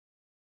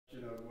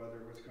of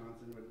whether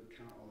Wisconsin would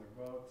count all their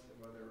votes,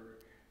 whether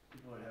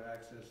people would have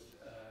access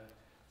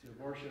to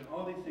abortion.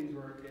 All these things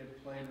were in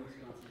play in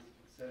Wisconsin's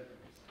Senate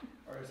race,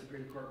 or a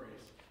Supreme Court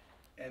race.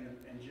 And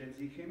Gen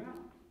Z came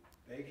out.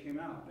 They came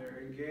out. They're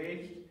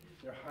engaged,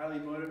 they're highly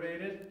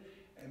motivated,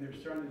 and they're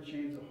starting to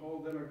change the whole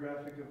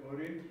demographic of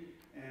voting.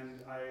 And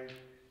I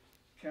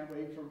can't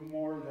wait for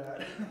more of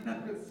that.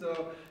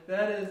 So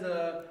that is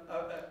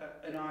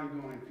an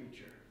ongoing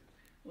feature.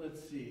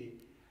 Let's see.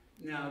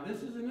 Now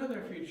this is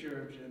another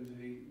feature of Gen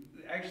Z.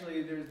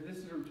 Actually, this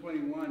is from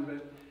 21,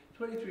 but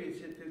 23 it's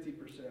hit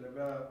 50%.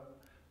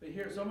 But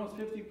here it's almost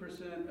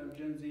 50% of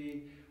Gen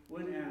Z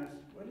when asked,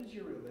 "What is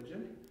your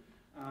religion?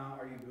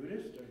 Are you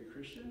Buddhist? Are you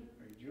Christian?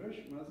 Are you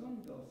Jewish?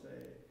 Muslim?" They'll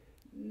say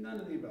none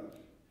of the above.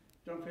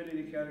 Don't fit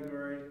any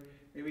category.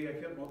 Maybe I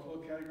fit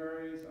multiple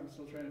categories. I'm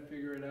still trying to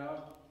figure it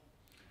out.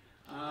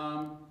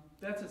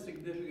 That's a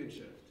significant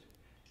shift.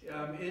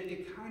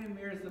 It kind of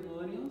mirrors the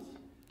millennials,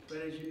 but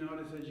as you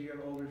notice, as you get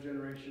older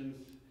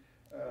generations,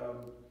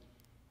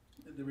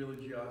 the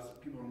religiosity,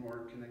 people are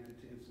more connected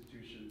to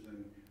institutions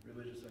and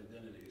religious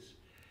identities.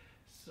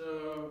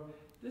 So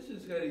this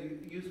is kind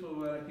of useful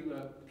when I think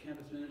about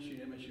campus ministry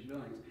at MSU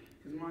Billings,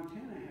 because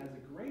Montana has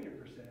a greater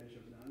percentage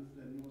of nuns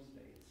than most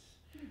states.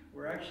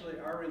 Where actually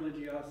our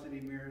religiosity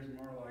mirrors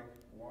more like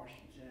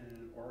Washington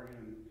and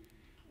Oregon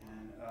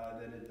and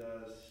than it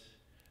does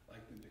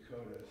like the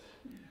Dakotas.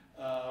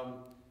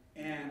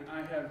 And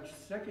I have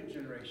second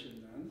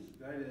generation nuns,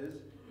 that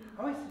is,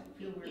 I always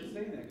feel weird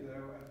saying that because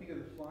I think of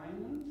the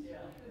flying nuns.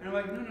 Yeah. And I'm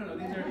like, no,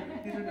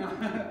 these are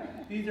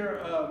not, these are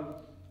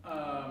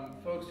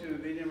folks who,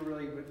 they never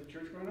really went to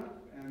church growing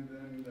up, and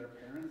then their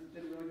parents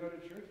didn't really go to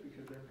church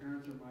because their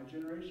parents are my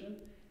generation,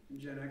 and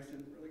Gen X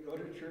didn't really go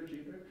to church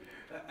either.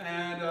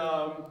 And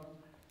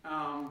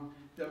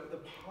the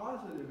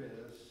positive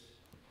is,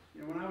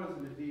 you know, when I was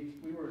in the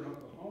deep, we were in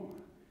Oklahoma,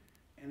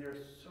 and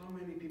there's so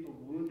many people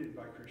wounded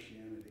by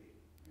Christianity,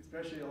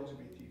 especially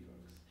LGBT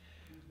folks.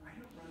 I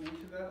don't run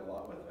into that a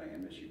lot with my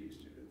MSUB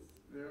students.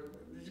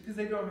 Because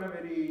they don't have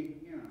any,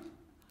 you know,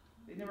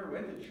 they never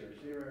went to church.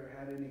 They never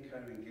had any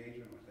kind of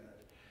engagement with that.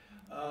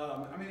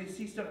 I mean, they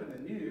see stuff in the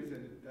news,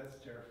 and that's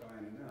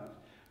terrifying enough.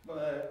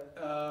 But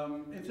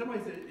in some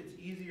ways, it's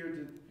easier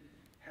to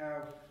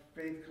have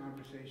faith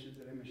conversations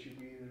at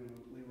MSUB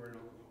than we were in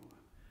Oklahoma,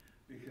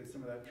 because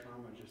some of that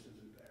trauma just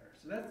isn't there.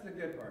 So that's the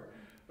good part.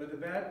 But the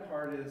bad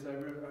part is I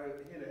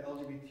hit an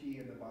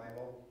LGBT in the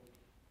Bible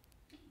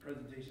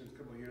presentation a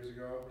couple of years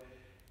ago.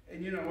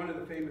 And you know, one of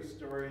the famous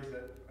stories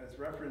that is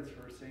referenced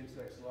for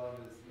same-sex love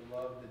is the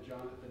love that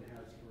Jonathan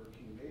has for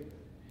King David.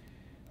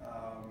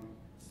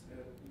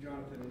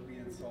 Jonathan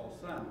being Saul's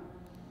son.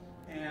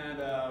 And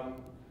a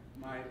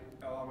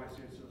lot of my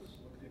students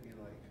just looked at me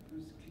like,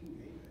 "Who's King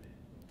David?"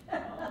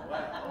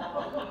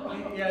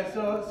 Wow. Yeah,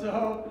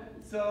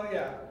 so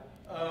yeah.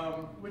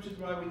 Which is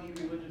why we need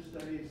religious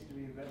studies to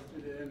be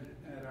invested in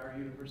at our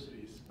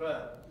universities.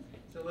 But,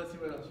 so let's see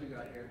what else we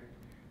got here.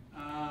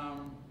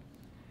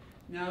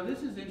 Now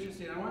this is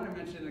interesting. I want to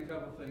mention a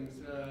couple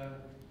things.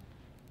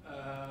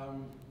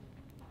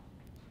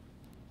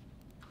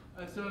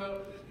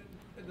 So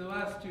the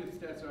last two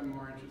stats I'm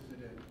more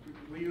interested in.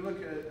 When you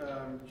look at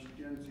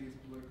Gen Z's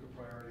political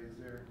priorities,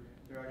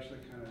 they're actually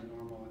kind of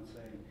normal and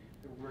saying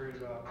they're worried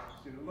about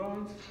student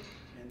loans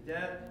and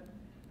debt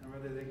and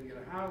whether they can get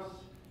a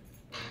house,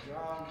 or a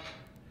job,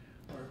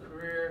 or a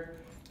career,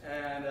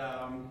 and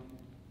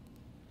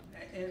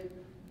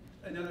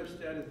another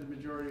stat is the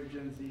majority of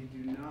Gen Z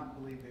do not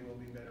believe they will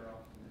be better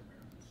off than their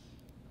parents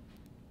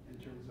in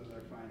terms of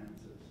their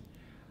finances.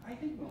 I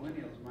think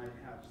millennials might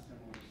have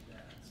similar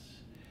stats.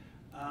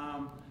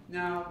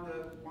 Now,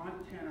 the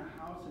Montana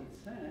House and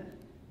Senate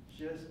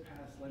just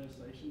passed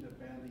legislation to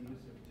ban the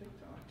use of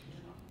TikTok.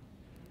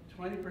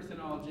 20% of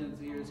all Gen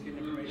Zers get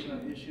information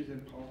on issues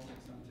and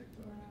politics on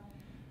TikTok.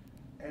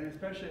 And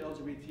especially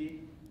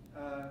LGBT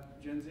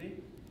Gen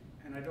Z,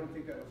 and I don't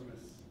think that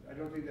was I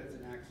don't think that's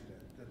an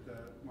accident that the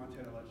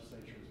Montana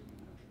legislature is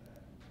going after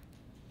that.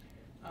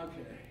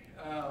 Okay,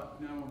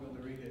 now we'll be able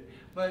to read it.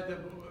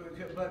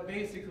 But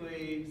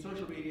basically,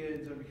 social media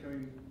ends up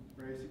becoming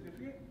very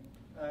significant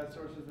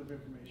sources of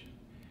information.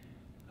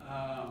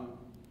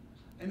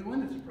 And the one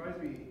that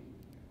surprised me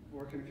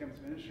working in campus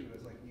ministry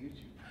was like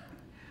YouTube,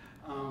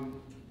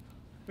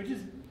 which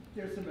is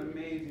there's some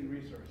amazing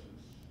resources.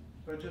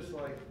 But just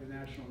like the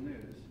national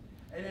news.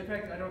 And in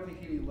fact, I don't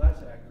think any less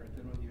accurate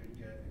than what you would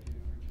get if you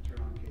were to turn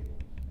on cable,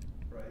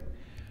 right?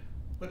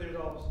 But there's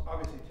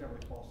obviously terribly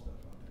false stuff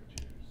out there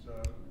too.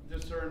 So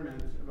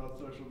discernment about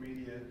social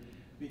media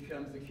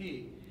becomes the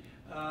key.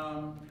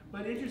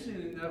 But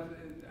interesting enough,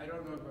 I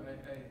don't know if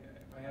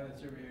I have that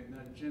survey,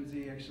 Gen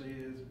Z actually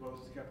is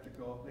both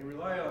skeptical. They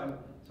rely on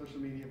social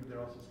media, but they're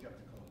also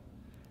skeptical.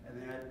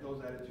 And those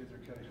attitudes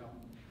are kind of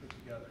helped put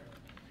together.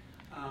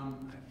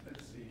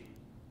 Let's see.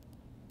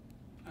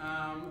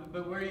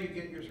 But where you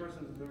get your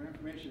sources of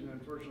information,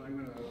 unfortunately, I'm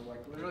going to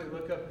like literally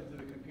look up into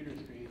the computer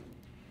screen.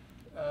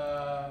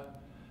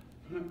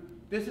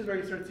 This is where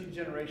you start seeing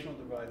generational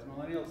divides.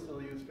 Millennials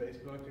still use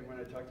Facebook, and when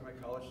I talk to my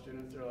college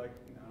students, they're like,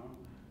 "No,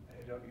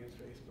 I don't use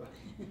Facebook.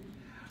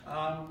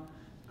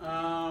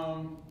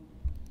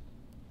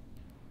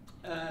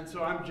 And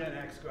so I'm Gen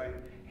X going,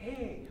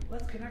 hey,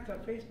 let's connect on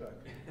Facebook.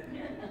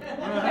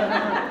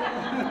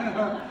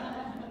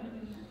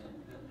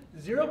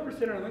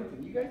 0% are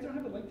LinkedIn. You guys don't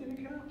have a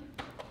LinkedIn account?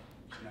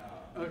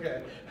 No.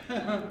 Okay.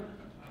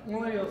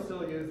 Millennials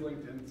still use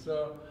LinkedIn.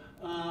 So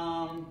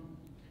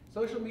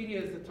social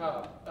media is the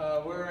top,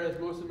 whereas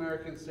most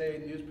Americans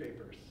say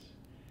newspapers.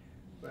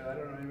 But I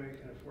don't know anybody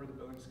can afford the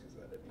billing skills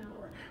of that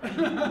anymore.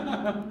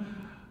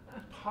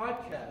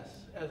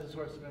 Podcasts as a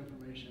source of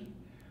information.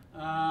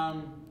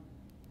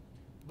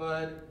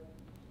 But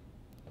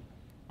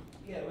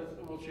yeah,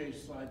 we'll change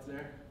slides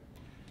there.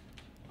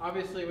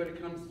 Obviously, when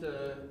it comes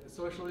to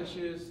social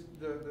issues,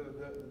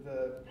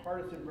 the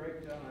partisan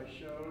breakdown I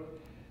showed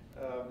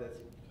that's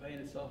playing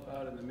itself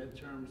out in the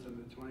midterms and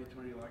the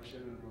 2020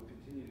 election, and will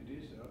continue to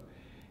do so,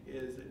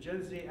 is that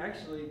Gen Z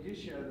actually do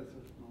share this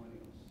with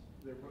millennials.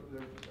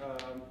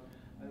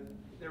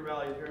 Their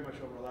values very much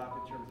overlap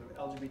in terms of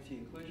LGBT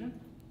inclusion,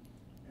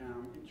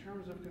 in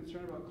terms of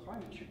concern about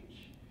climate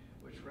change,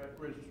 which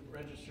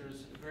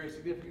registers very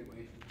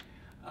significantly.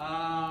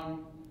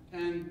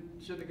 And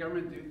should the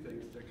government do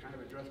things to kind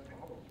of address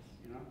problems?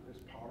 You know, there's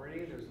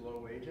poverty, there's low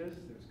wages,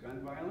 there's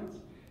gun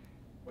violence.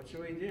 What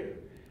should we do?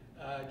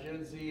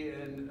 Gen Z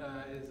is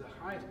the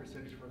highest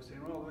percentage of folks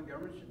saying, well, the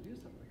government should do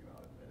something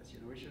about this. You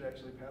know, we should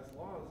actually pass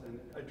laws and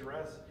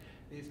address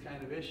these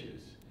kind of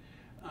issues.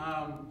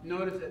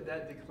 Notice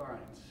that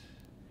declines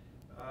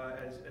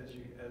as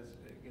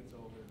it gets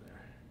older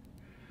there.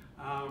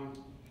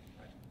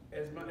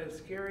 As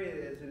scary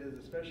as it is,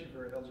 especially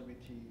for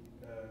LGBT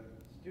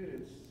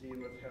students,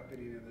 seeing what's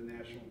happening in the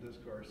national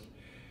discourse,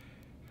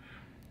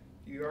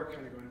 you are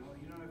kind of going, well,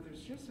 you know, if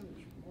there's just some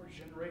more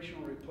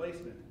generational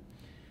replacement.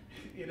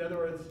 In other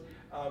words,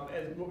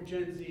 as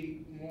Gen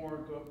Z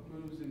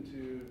moves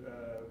into,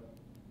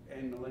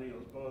 and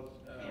millennials both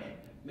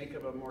make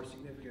up a more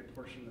significant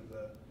portion of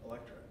the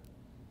electorate,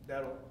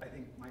 that'll, I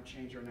think, might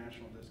change our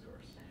national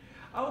discourse.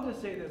 I'll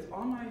just say this,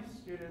 all my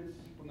students,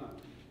 well,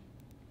 not,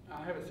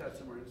 I have it set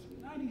somewhere,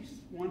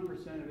 91%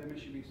 of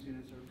MSUB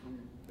students are from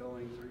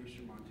Billings or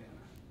Eastern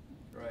Montana,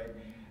 right?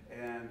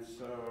 And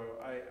so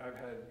I've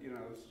had, you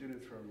know,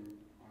 students from,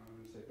 I'm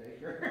going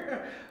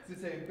to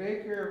say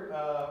Baker,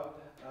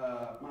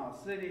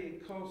 Miles City,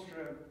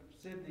 Colstrip,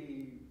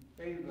 Sydney,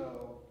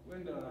 Bainville,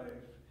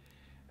 Windive.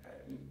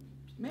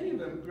 Many of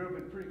them grew up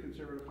in pretty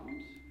conservative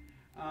homes.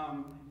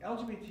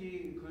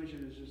 LGBT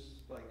inclusion is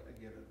just like a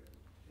given.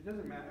 It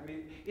doesn't matter, I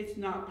mean, it's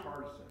not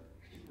partisan,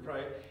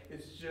 right?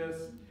 It's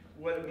just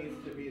what it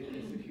means to be a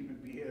decent human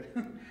being.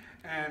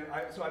 And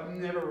so I've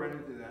never run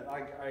into that.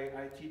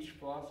 I teach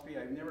philosophy.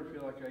 I never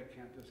feel like I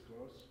can't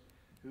disclose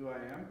who I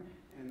am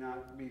and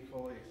not be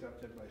fully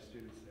accepted by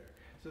students there.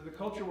 So the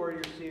culture war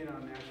you're seeing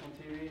on national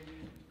TV,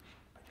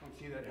 I don't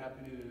see that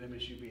happening at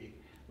MSUB.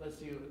 Let's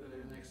see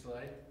the next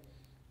slide.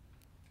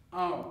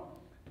 Oh,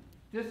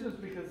 this is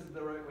because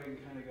the right wing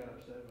kind of got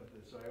upset about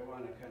this, so I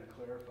want to kind of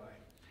clarify.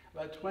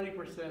 About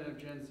 20% of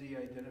Gen Z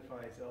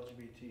identify as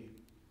LGBT.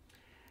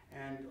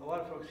 And a lot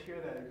of folks hear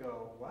that and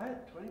go,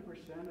 what?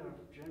 20%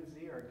 of Gen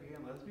Z are gay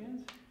and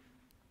lesbians?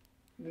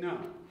 No,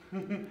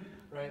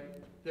 right?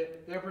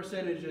 Their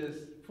percentage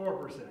is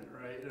 4%,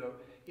 right? You know,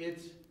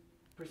 it's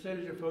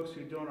percentage of folks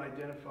who don't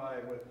identify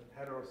with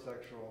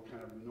heterosexual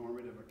kind of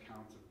normative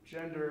accounts of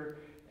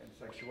gender and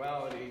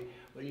sexuality.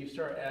 When you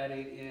start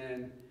adding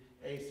in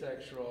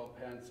asexual,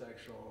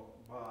 pansexual,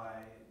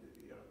 bi,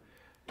 you know,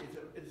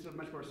 it's a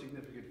much more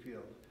significant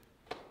field.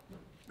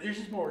 There's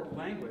just more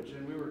language,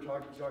 and we were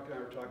talking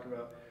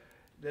about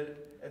that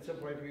at some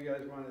point if you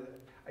guys wanted,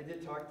 I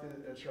did talk to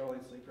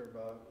Charlene Sleeper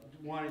about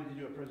wanting to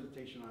do a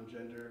presentation on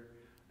gender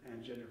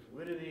and gender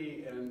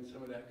fluidity and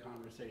some of that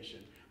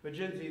conversation. But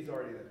Gen Z is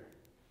already there.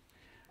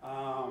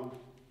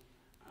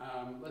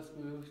 Let's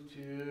move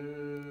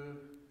to,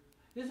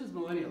 this is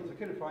millennials. I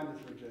couldn't find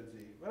this for Gen Z,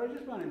 but I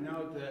just want to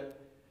note that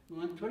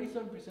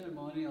 27% of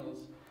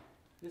millennials,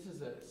 this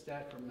is a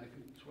stat from like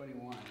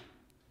 21,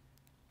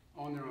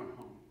 own their own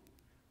home.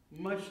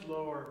 Much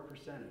lower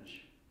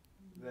percentage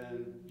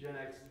than Gen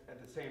X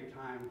at the same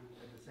time,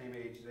 at the same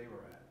age they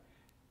were at,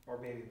 or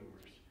baby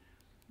boomers.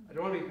 I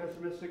don't want to be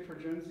pessimistic for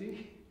Gen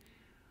Z,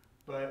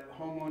 but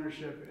home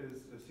ownership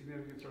is a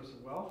significant source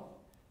of wealth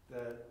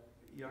that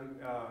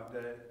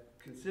that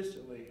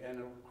consistently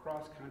and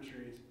across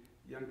countries,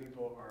 young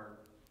people are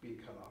being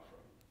cut off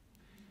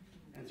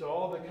from. And so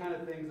all the kind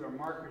of things are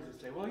markers that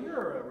say, well,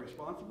 you're a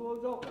responsible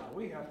adult now.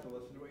 We have to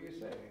listen to what you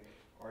say.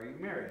 Are you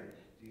married?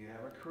 Do you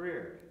have a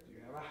career? Do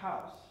you have a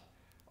house?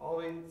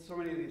 So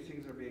many of these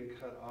things are being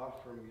cut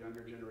off from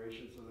younger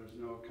generations, so there's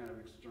no kind of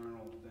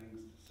external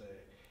things to say,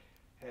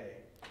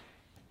 hey,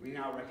 we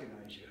now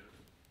recognize you.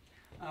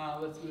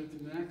 Let's move to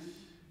the next.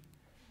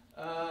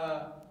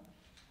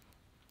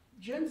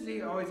 Gen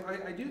Z always,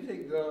 I do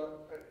think though,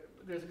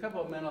 there's a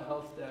couple of mental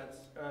health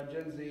stats.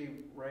 Gen Z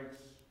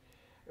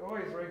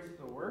always ranks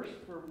the worst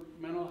for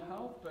mental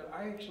health, but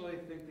I actually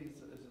think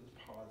this is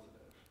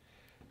positive.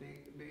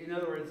 In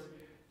other words,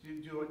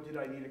 Did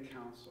I need a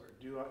counselor?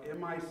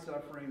 Am I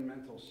suffering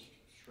mental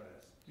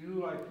stress?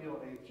 Do I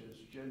feel anxious?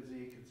 Gen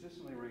Z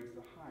consistently ranks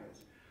the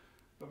highest.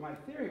 But my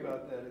theory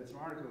about that, in some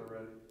articles I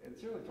read, and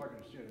certainly talking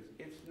to students,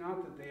 it's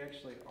not that they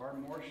actually are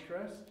more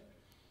stressed,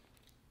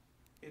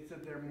 it's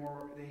that they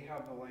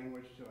have the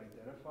language to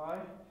identify,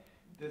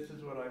 this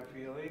is what I'm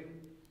feeling,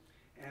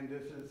 and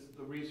this is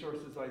the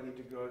resources I need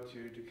to go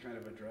to kind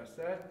of address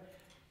that.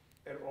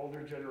 And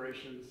older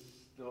generations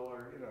still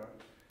are,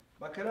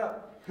 buck it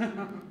up,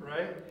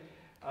 right?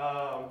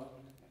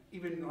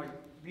 Even like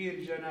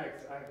being Gen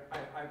X,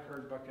 I've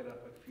heard buck it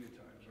up a few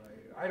times,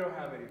 right? I don't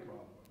have any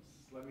problems.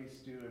 Let me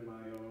stew in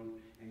my own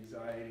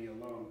anxiety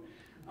alone.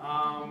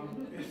 I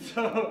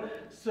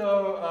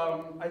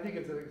think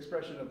it's an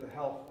expression of the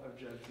health of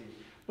Gen Z.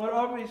 But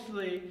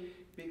obviously,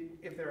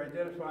 if they're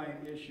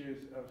identifying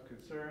issues of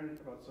concern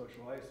about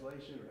social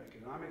isolation or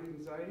economic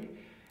anxiety,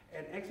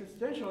 and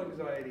existential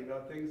anxiety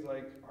about things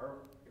like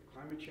if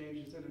climate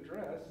change isn't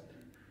addressed,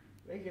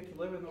 they get to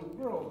live in a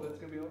world that's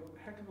going to be a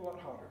heck of a lot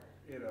hotter,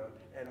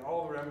 and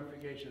all the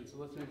ramifications. So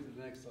let's move to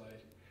the next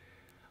slide.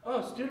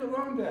 Oh, student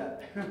loan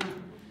debt.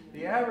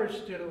 The average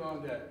student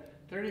loan debt,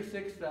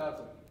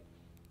 $36,000.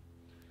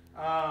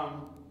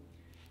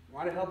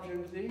 Want to help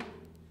Gen Z?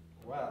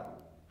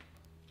 Well,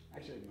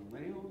 actually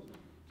millennials,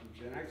 some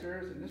Gen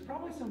Xers, and there's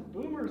probably some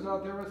boomers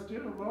out there with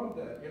student loan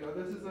debt.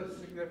 This is a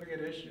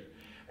significant issue.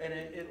 And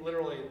it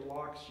literally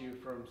locks you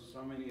from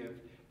so many of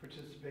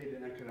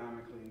participating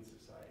economically in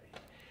society.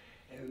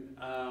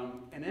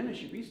 And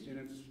MSUB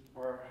students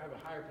have a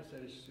higher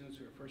percentage of students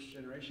who are first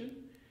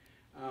generation,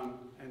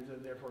 and so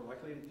therefore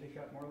likely to take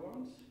out more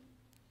loans.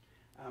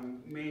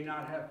 May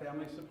not have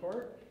family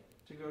support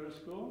to go to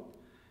school.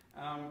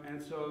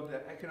 And so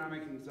the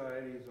economic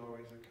anxiety is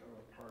always a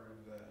part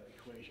of the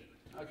equation.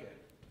 Okay.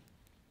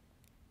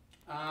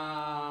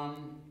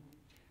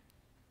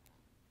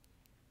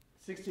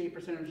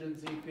 68% of Gen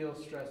Z feel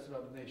stressed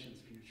about the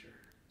nation's future.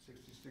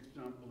 66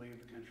 don't believe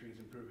the country is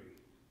improving.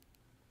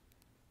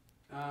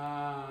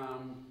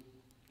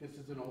 This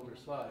is an older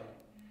slide.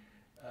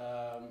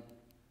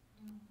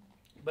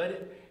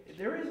 But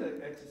there is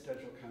an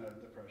existential kind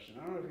of depression.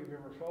 I don't know if you've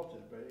ever felt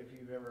it, but if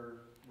you've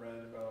ever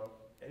read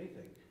about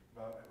anything,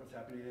 about what's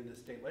happening in the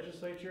state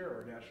legislature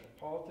or national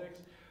politics,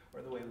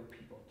 or the way that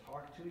people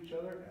talk to each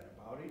other and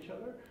about each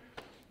other,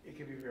 it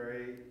can be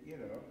very,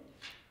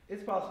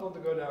 it's possible to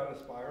go down a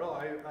spiral.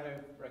 I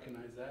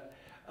recognize that.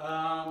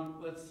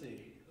 Let's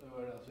see,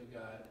 what else we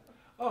got?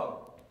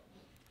 Oh,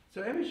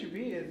 so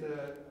MSUB is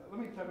let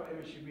me talk about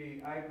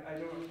MSUB. I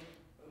don't,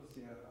 let's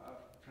see, I'm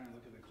trying to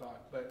look at the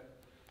clock, but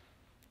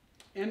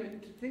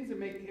things that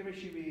make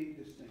MSUB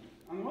distinct.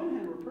 On the one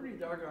hand, we're pretty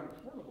doggone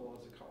affordable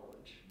as a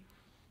college.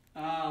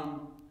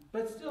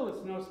 But still,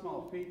 it's no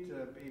small feat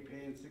to be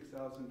paying $6,000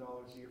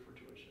 a year for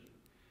tuition,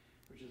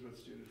 which is what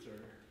students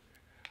are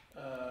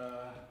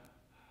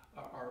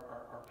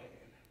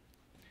paying.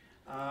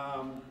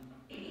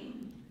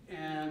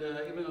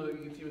 Even though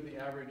you can see what the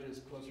average is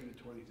closer to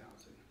 $20,000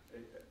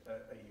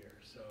 a year.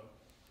 So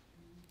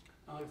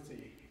let's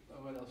see,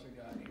 what else we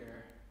got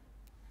here?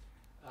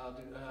 I'll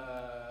do,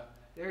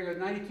 there you go,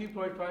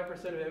 92.5%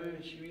 of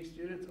MSUB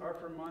students are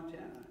from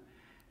Montana,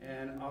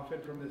 and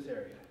often from this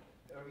area,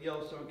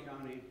 Yellowstone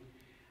County,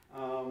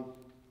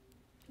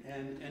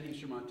 and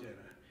eastern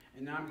Montana.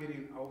 And now I'm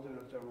getting old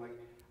enough that I'm like,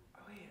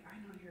 oh wait, I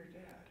know your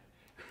dad.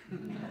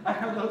 I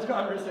have those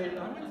conversations.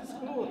 I went to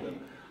school with him.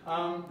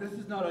 This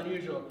is not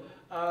unusual.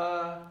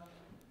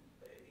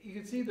 You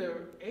can see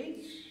the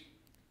age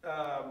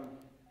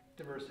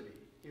diversity,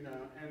 and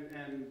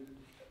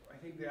I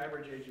think the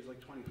average age is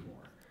like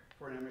 24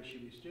 for an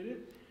MSUB student.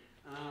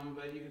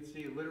 But you can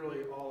see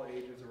literally all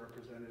ages are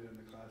represented in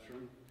the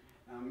classroom.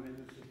 And this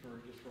is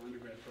just for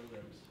undergrad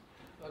programs.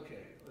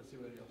 Okay, let's see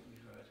what else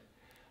we've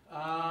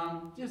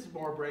got. Just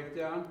more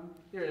breakdown.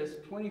 There it is,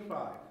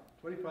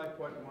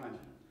 25.1.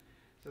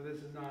 So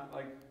this is not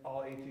like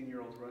all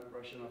 18-year-olds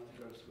rushing off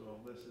to go to school.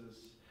 This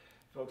is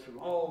folks from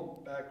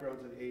all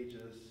backgrounds and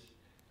ages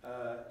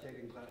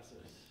taking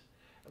classes.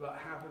 About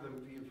half of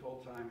them being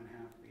full-time and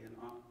half being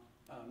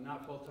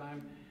not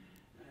full-time.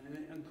 And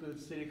it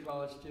includes city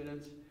college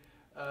students.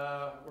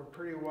 We're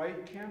pretty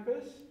white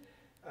campus.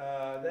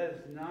 That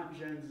is not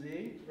Gen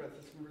Z,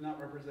 that's not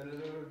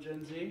representative of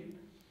Gen Z,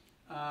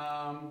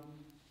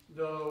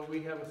 though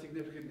we have a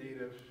significant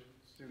Native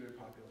student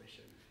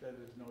population that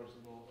is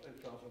noticeable and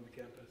felt on the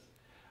campus.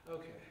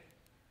 Okay.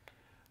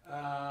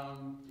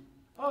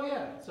 Oh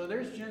yeah, so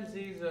there's Gen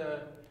Z's,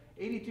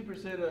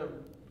 82%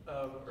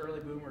 of early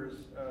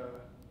boomers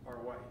are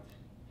white,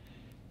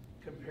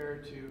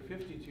 compared to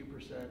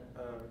 52%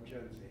 of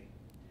Gen Z.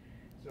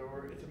 So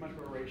it's a much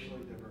more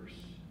racially diverse.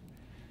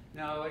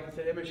 Now, like I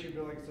said, MSU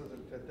Billings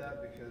doesn't fit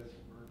that because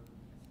we're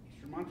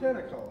Eastern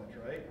Montana College,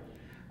 right?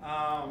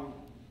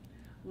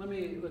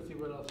 Let's see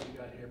what else we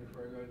got here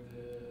before I go to,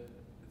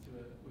 let's see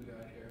what we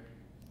got here.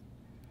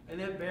 And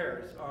that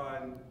bears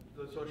on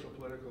the social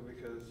political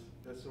because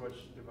that's so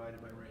much divided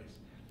by race.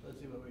 Let's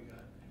see what we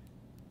got.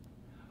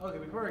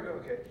 Okay, before I go,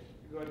 okay,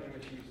 go on to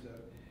MSU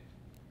stuff.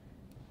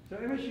 So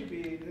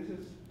MSUB, this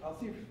is, I'll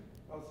see if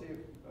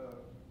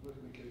with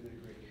my kids they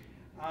agree.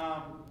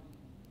 I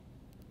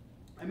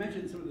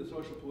mentioned some of the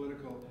social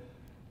political.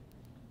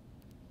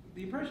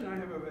 The impression I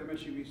have of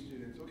MSUB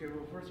students, okay,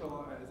 well, first of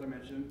all, as I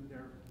mentioned, they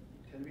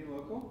tend to be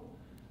local.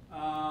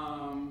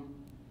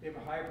 They have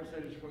a higher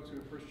percentage of folks who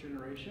are first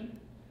generation.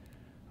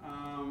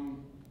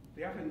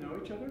 They often know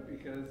each other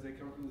because they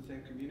come from the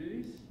same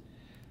communities.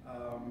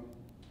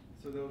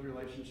 So those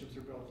relationships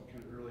are built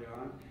kind of early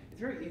on. It's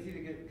very easy to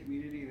get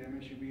community at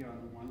MSUB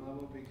on one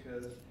level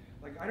because,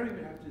 like, I don't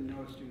even have to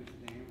know a student's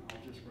name.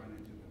 I'll just run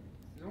into them.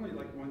 There's only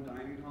like one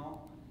dining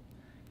hall.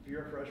 If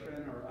you're a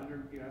freshman or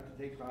you have to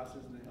take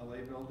classes in the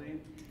LA building.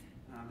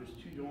 There's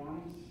 2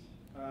 dorms.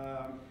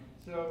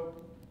 So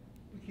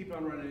we keep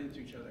on running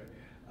into each other.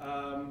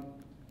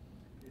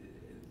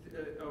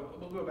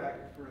 We'll go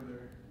back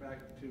further,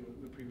 back to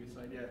the previous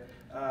slide. Yeah,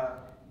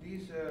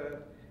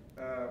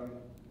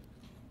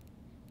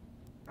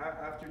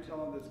 after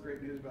telling this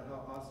great news about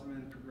how awesome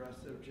and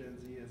progressive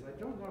Gen Z is, I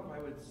don't know if I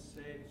would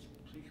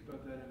speak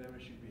about that at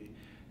MSUB,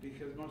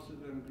 because most of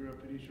them grew up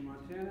in eastern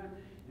Montana.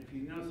 If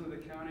you know some of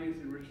the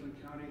counties in Richland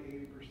County,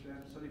 75%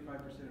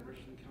 of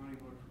Richland County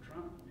voted for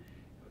Trump.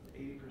 It was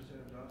 80%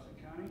 of Dawson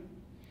County.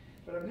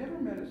 But I've never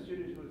met a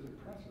student who was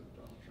impressed with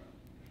Donald Trump.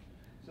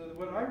 So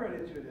what I run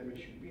into at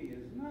MSUB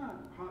is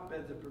not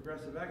hotbeds of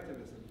progressive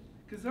activism.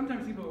 Because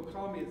sometimes people will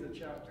call me as a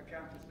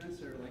campus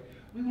minister, like,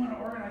 we want to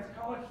organize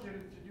college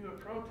students to do a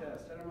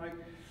protest. And I'm like,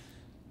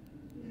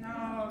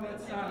 no,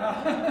 that's not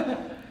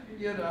how,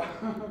 you know,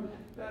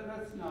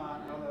 that's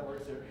not how that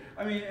works here.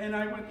 I mean, and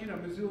I went,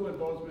 Missoula and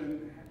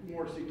Bozeman,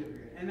 more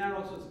significant. And that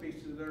also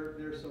speaks to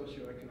their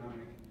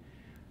socioeconomic.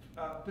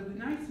 But the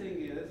nice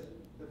thing is,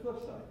 the flip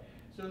side.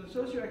 So the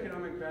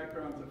socioeconomic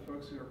backgrounds of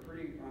folks who are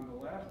pretty on the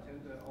left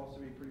tend to also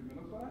be pretty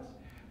middle class,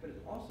 but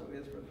it also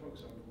is for the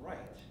folks on the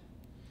right.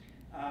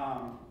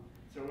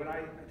 So when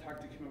I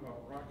talked to Kim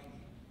about Rocky,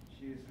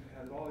 she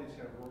has all these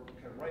kind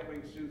of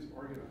right-wing students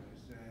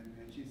organized,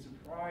 and she's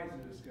surprised to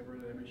discover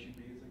that MSUB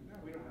is like, no,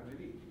 we don't have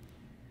any.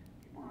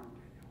 Come on,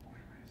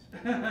 organized.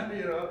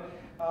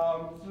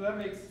 So that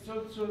makes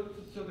so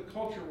the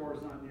culture war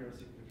is not near as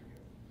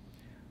significant.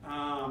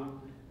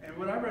 And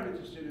when I run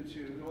into students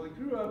who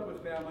grew up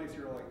with families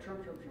who are like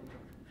Trump,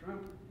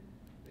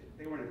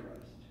 they weren't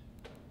impressed.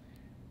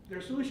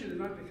 Their solution is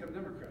not to become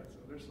Democrats,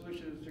 though. Their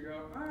solution is to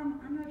go,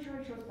 I'm not sure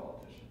I trust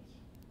politicians.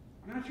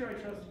 I'm not sure I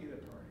trust either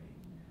party.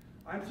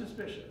 I'm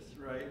suspicious,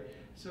 right?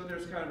 So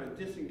there's kind of a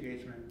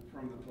disengagement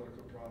from the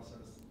political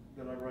process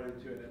that I run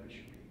into at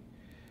MSUB.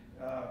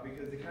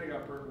 Because they kind of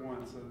got burnt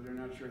once, so they're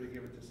not sure to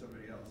give it to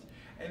somebody else.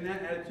 And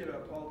that attitude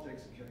about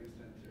politics can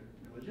extend to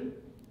religion,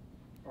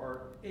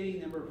 or any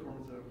number of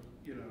forms of,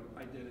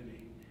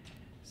 identity.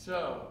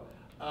 So,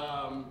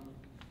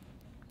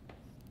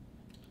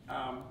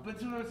 but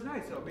so it's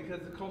nice though,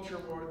 because the culture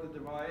war, the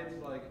divides,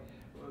 like,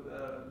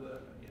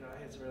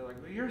 it's really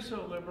like, well, you're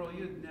so liberal,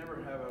 you'd never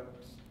have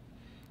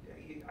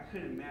I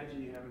couldn't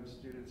imagine you having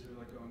students who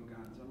own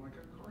guns. I'm like,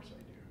 of course I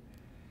do.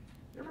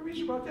 You ever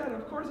reach about that?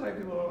 Of course I have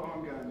people who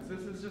own guns.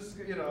 This is just,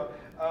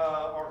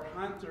 or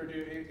hunt or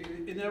do,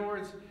 in other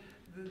words,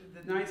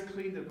 the nice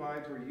clean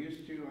divides we're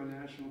used to on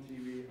national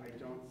TV, I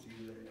don't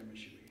see at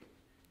MSUB,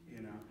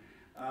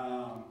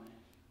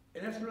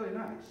 and that's really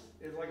nice.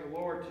 It's like a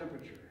lower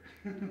temperature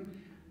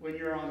when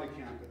you're on the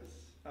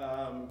campus.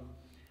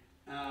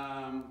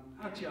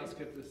 Actually, I'll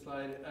skip this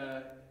slide.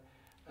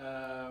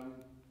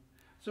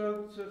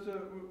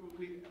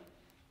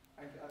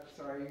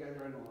 Sorry, you guys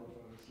are in a lot of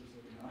photos, just so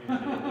you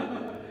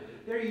know.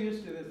 They're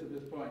used to this at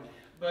this point.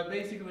 But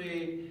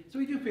basically, so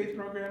we do faith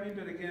programming,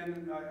 but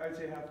again, I'd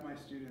say half my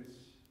students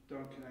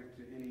don't connect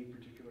to any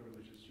particular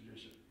religious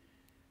tradition.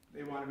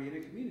 They want to be in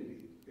a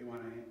community.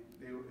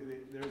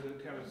 There's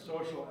a kind of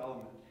social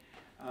element.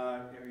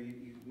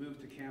 You move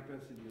to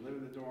campus and you live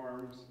in the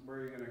dorms, where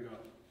are you going to go?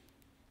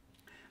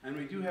 And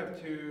we do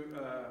have 2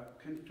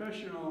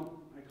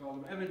 confessional, I call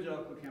them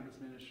evangelical campus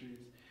ministries,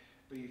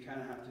 but you kind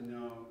of have to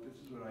know, this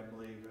is what I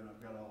believe, and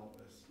I've got all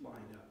of this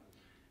lined up.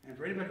 And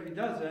for anybody who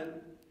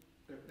doesn't,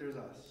 there's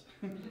us.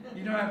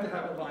 You don't have to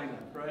have it lined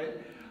up, right?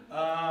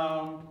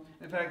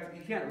 In fact,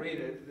 you can't read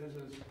it. This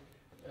is,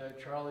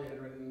 Charlie had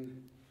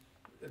written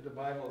the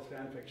Bible is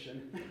fan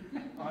fiction.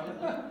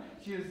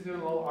 She was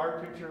doing a little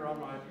art picture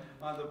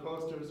on the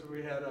posters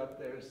we had up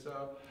there.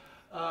 So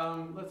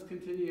let's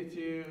continue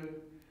to,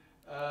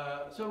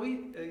 so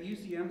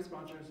UCM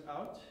sponsors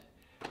Out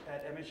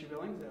at MSU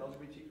Billings, the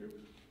LGBT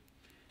group.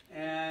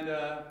 And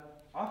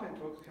often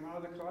folks come out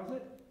of the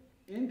closet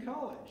in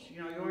college.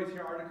 You always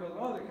hear articles,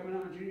 oh, they're coming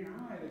out in junior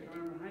high, they're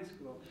coming out in high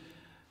school.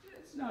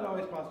 It's not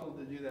always possible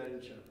to do that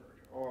in Shepherd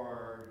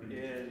or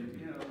in,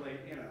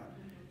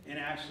 in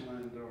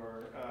Ashland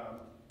or,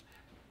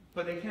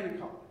 but they can in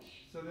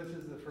college. So this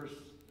is the first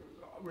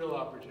real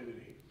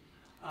opportunity.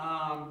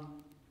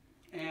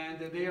 And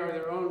they are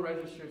their own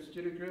registered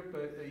student group,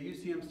 but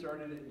UCM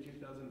started it in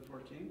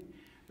 2014.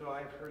 Though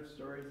I've heard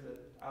stories that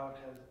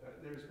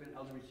there's been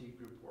LGBT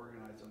group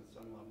organized on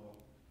some level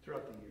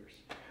throughout the years.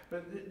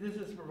 But this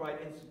is to provide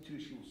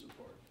institutional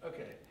support.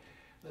 Okay,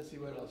 Let's see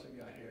what else we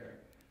got here.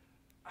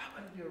 I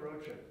want to do a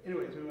road trip.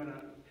 Anyways,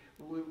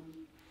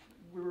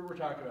 we're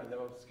talking about that.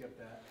 We'll skip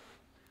that.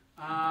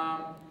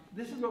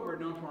 This is what we're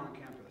known for on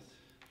campus,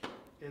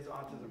 is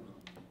Autism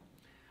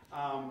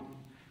Club.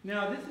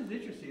 Now, this is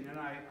interesting, and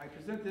I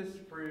present this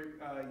for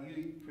the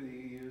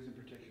EUs in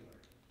particular.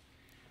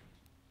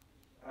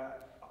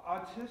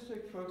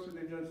 Autistic folks, when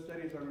they've done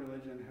studies on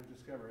religion, have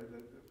discovered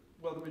that,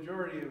 well, the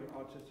majority of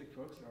autistic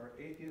folks are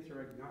atheists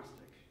or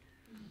agnostic.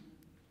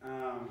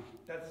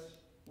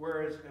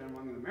 Whereas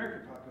among the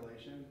American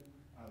population,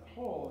 the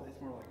whole, it's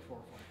more like 4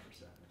 or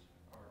 5%.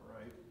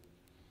 Right?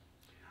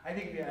 I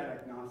think if you add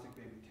agnostic,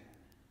 maybe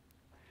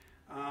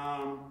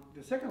 10.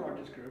 The second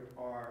largest group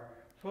are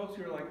folks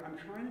who are like, I'm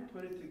trying to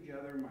put it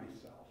together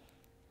myself,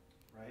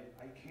 right?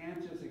 I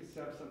can't just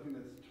accept something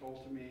that's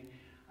told to me.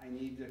 I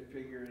need to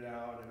figure it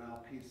out, and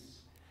I'll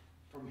piece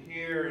from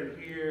here and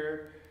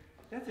here.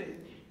 That's a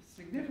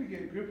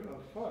significant group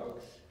of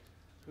folks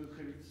who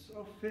could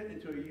so fit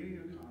into a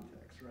UU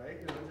context, right?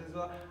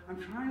 I'm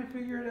trying to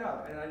figure it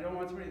out, and I don't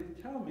want somebody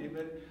to tell me,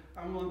 but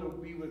I'm willing to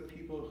be with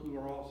people who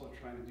are also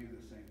trying to do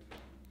the same thing.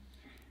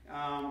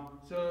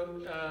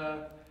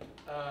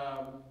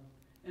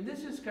 And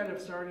this just kind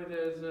of started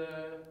as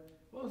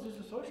well, it's just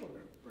a social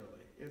group,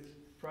 really. It's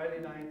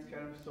Friday nights,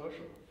 kind of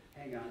social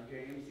hangout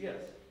games,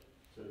 yes.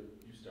 So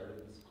you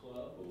started this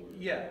club, or?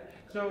 Yeah.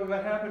 So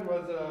what happened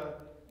was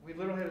we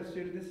literally had a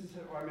student. This is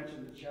how I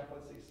mentioned the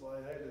chaplaincy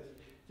slide. I had this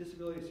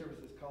disability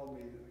services called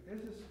me.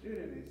 There's a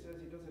student. He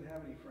says he doesn't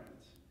have any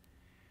friends,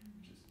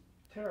 which is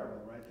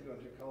terrible, right? To go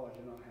through college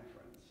and not have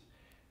friends.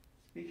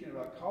 Speaking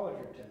about college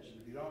retention,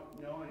 if you don't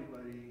know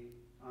anybody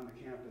on the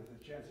campus, the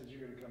chances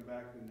you're going to come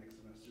back the next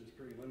semester is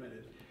pretty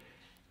limited.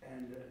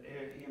 And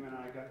him and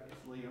I got,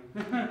 it's Liam,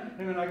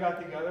 him and I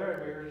got together,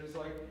 and we were just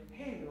like,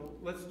 hey, well,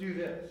 let's do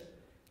this.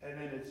 And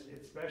then it's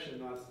especially in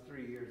the last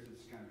 3 years,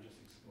 it's kind of just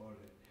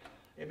exploded.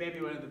 It may be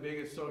one of the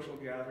biggest social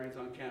gatherings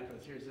on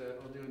campus. Here's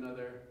I'll do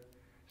another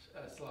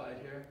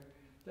slide here.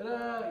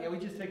 Ta-da! Yeah, we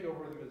just take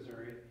over the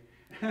Missouri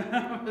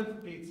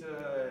with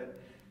pizza and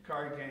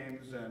card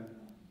games and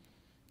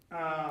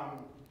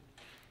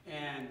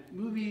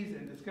movies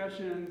and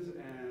discussions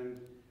and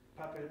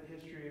puppet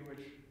history, which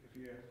if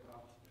you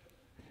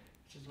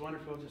which is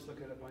wonderful. Just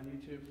look it up on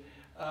YouTube.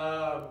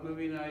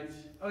 Movie nights.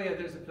 Oh yeah,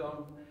 there's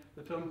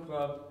the film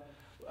club.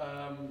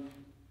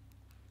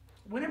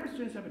 Whenever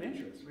students have an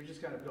interest, we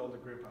just kind of build a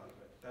group out of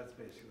it. That's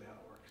basically how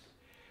it works.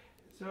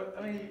 So,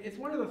 I mean, it's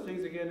one of those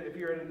things, again, if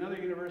you're at another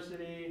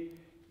university,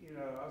 you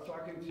know, I was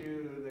talking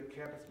to the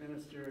campus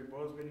minister at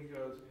Bozeman, he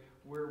goes,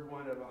 we're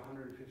one of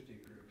 150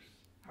 groups.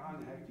 How in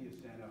the heck do you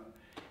stand out?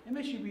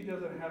 MSUB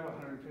doesn't have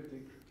 150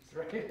 groups,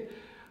 right?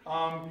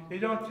 They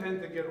don't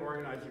tend to get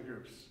organized in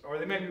groups, or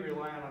they may be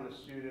relying on a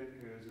student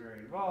who is very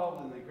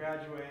involved, and they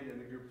graduate, and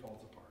the group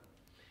falls apart.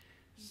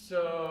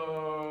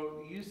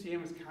 So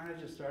UCM has kind of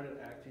just started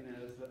acting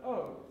as the,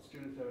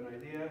 students have an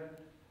idea,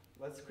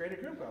 let's create a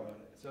group out of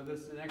it. So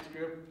the next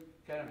group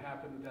kind of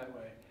happened that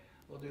way.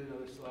 We'll do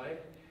another slide.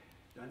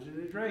 Dungeons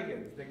and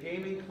Dragons. The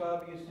gaming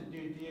club used to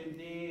do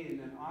D&D,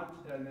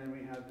 and then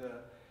we had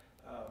the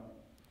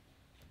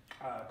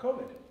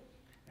COVID.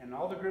 And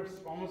all the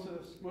groups, most of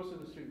the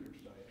student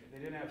groups died. They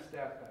didn't have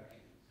staff back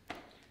in.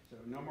 So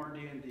no more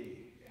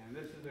D&D. And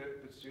this is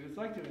the students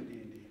like doing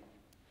D&D.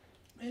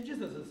 And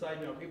just as a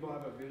side note, people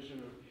have a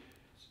vision of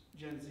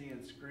Gen Z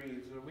and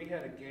screens. So we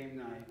had a game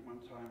night one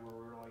time where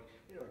we were like,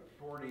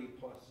 40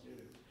 plus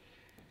students.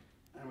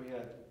 And we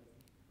had,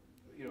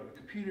 the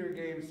computer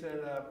game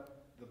set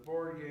up, the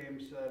board game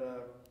set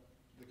up,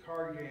 the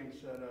card game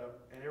set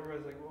up, and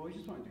everybody's like, well, we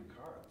just want to do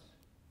cards.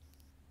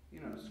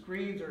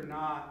 Screens are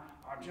not,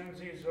 Gen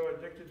Z is so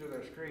addicted to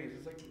their screens.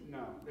 It's like,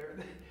 no,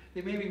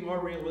 they may be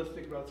more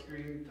realistic about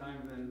screen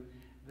time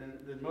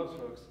than most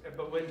folks.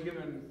 But when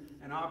given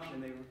an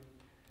option,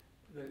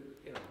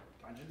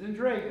 Dungeons and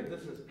Dragons,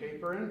 this is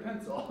paper and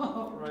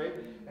pencil, right?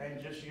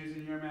 And just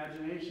using your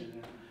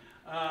imagination.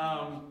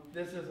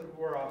 This is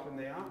where often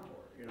they opt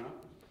for,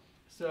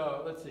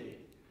 So let's see,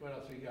 what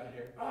else we got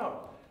here?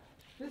 Oh,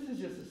 this is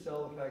just a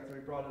cell effect that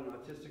we brought an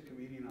autistic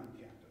comedian on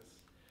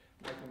campus,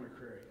 Michael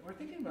McCreary. We're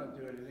thinking about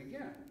doing it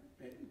again.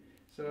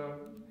 So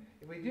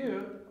if we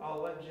do,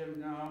 I'll let Jim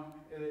know,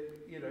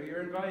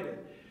 you're invited.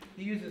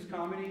 He uses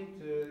comedy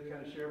to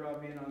kind of share about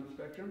being on the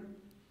spectrum.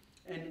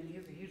 And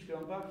he's a huge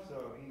film buff,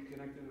 so he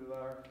connected with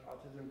our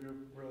autism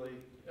group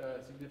really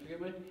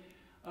significantly.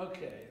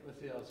 Okay, let's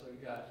see what else we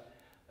got.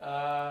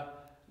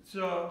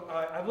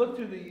 I've looked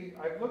through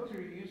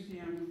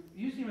UCM.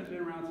 UCM has been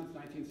around since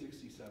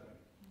 1967.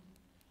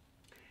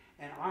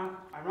 And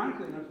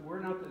ironically enough, we're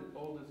not the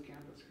oldest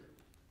campus group.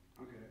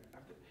 Okay.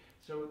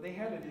 So they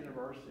had an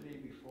university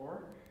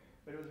before,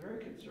 but it was very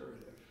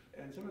conservative.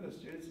 And some of the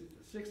students in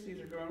the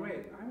 60s are going,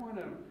 wait,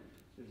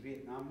 there's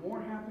Vietnam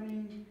War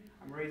happening.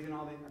 I'm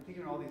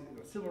thinking all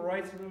these, civil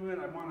rights movement.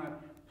 I want to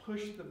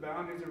push the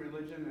boundaries of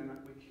religion, and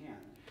we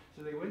can't.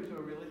 So they went to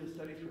a religious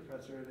studies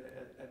professor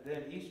at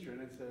then Eastern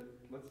and said,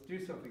 let's do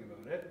something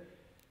about it.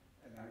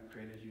 And that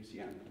created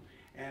UCM.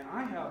 And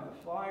I have the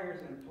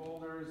flyers and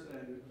folders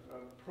and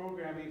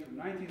programming from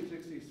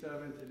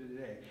 1967 to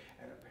today.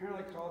 And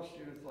apparently college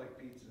students like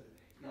pizza.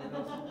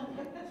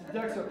 It's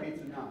Dexo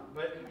pizza now,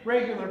 but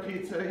regular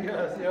pizza,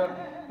 yes, yeah.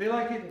 They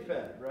like getting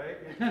fed, right?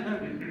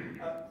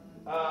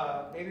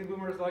 Baby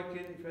boomers like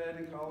getting fed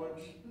in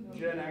college.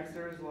 Gen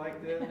Xers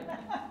liked it.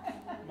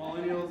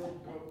 Millennials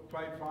were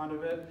quite fond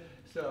of it.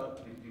 So,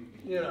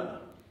 yeah.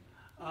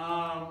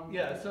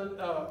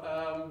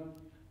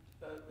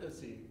 Let's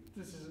see.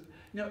 This is,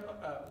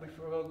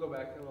 before we'll go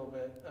back a little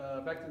bit.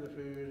 Back to the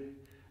food.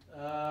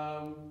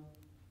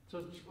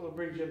 So we'll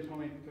bring Jim's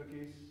homemade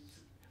cookies.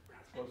 We're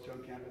not supposed to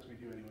on campus, we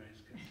do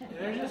anyways. 'Cause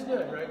they're just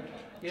good, right?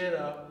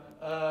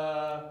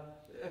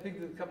 I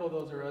think a couple of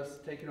those are us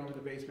taking over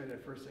the basement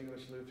at First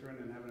English Lutheran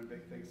and having a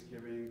big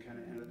Thanksgiving, kind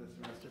of end of the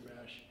semester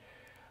bash.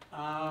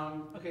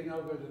 Okay, now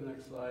we'll go to the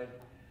next slide.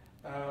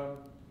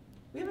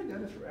 We haven't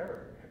done this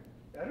forever.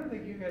 I don't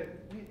think you guys,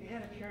 we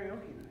had a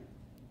karaoke night.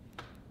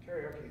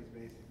 Karaoke is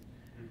basic.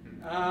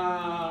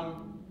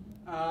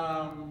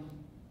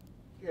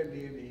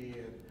 D&D,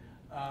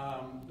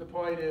 and the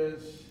point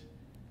is,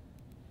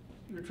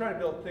 we're trying to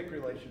build thick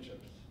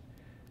relationships.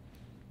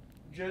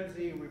 Gen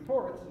Z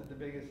reports that the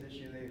biggest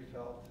issue they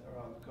felt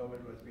around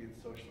COVID was being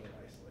socially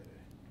isolated.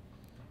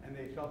 And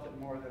they felt it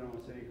more than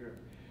almost any group.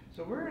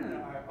 So we're in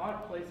an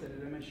odd place at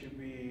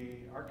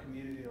MSUB. Our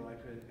community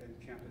life at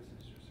campus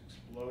is just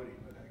exploding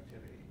with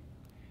activity.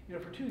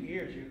 For 2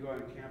 years you go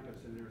on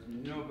campus and there was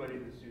nobody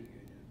in the student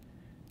union.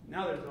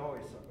 Now there's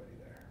always somebody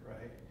there,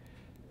 right?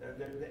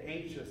 They're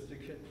anxious to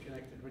get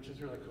connected, which is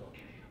really cool.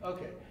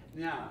 Okay,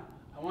 now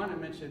I want to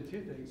mention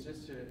two things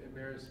just to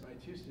embarrass my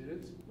two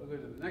students. We'll go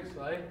to the next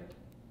slide.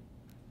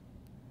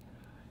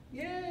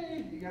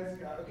 Yay! You guys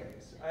got, okay,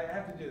 so I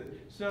have to do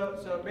this.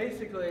 So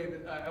basically,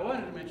 I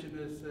wanted to mention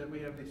this, that we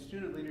have the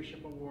Student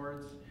Leadership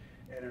Awards,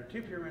 and our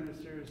two peer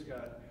ministers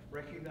got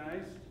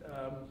recognized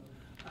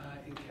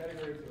in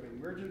categories of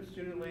emergent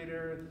student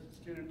leader,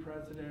 student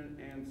president,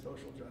 and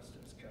social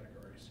justice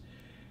categories.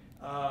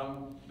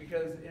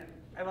 Because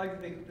I like to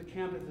think the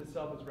campus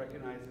itself is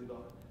recognizing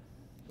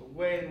the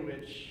way in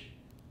which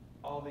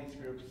all these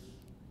groups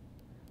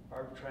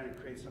are trying to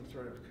create some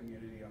sort of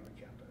community on the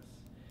campus,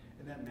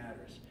 and that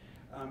matters.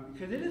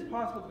 Because it is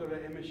possible to go to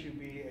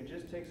MSUB and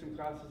just take some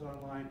classes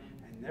online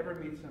and never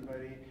meet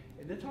somebody,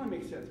 and this only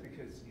makes sense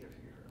because if you're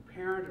a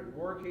parent or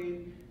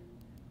working,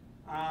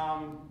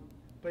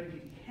 but if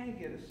you can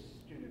get a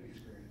student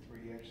experience where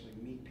you actually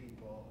meet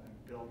people and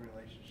build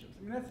relationships,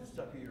 I mean that's the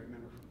stuff you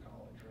remember from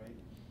college, right?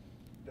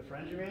 The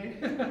friends you made,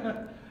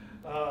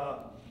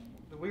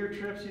 the weird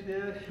trips you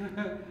did.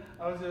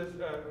 I was just, we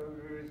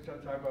were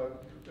talking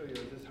about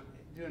just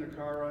doing a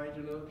car ride,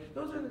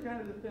 those are the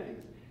kind of the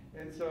things.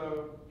 And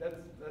so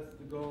that's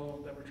the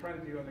goal that we're trying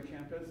to do on the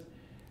campus.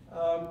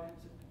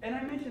 And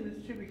I mention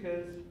this too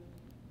because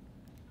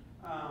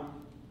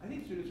I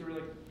think students are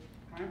really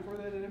primed for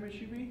that at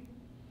MSUB.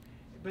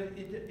 But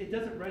it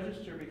doesn't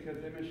register because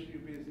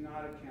MSUB is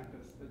not a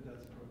campus that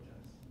does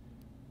protests,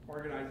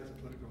 organizes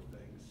political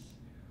things,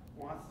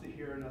 wants to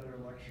hear another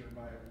lecture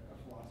by a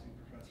philosophy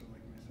professor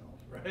like myself,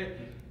 right?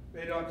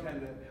 They don't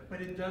tend to,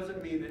 but it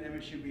doesn't mean that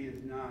MSUB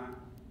is not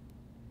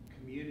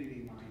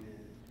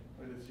community-minded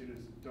or that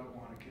students don't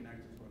want to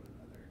connect with one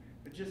another,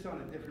 but just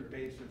on a different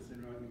basis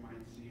than what you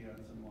might see on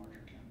some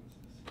larger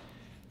campuses.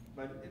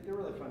 But they're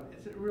really fun.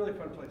 It's a really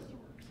fun place to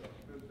work. So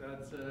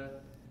that's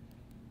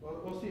well,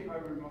 we'll see if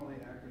I'm remotely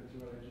accurate to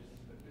what I just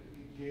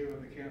gave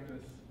on the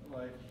campus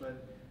life.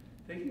 But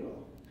thank you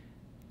all.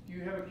 Do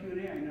you have a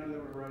Q&A? I know that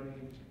we're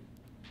running.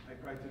 I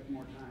probably took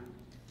more time.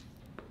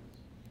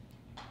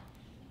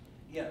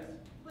 Yes.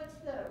 What's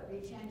the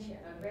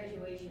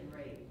graduation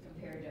rate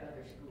compared to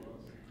other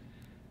schools?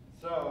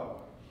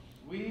 So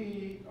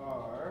we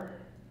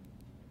are,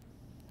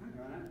 hang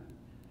on,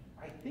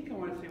 I think I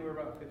want to say we're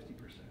about 50%.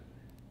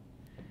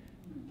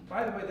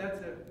 By the way,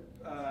 that's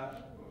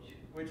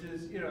which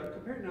is,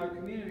 compared now,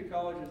 community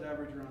colleges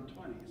average around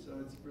 20, so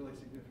it's really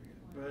significant.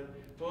 But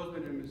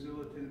Bozeman and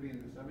Missoula tend to be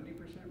in the 70%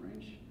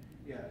 range.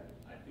 Yeah.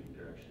 I think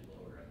they're actually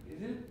lower.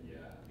 Is it?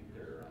 Yeah, I think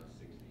they're around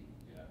 60.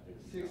 Yeah,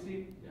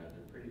 60? Yeah,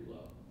 they're pretty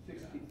low.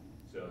 60. Yeah.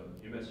 So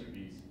MSUB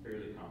is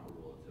fairly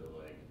comparable to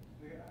like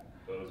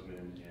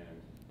Bozeman and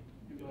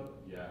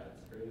yeah,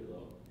 it's fairly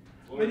low.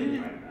 It's lower than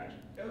you might imagine.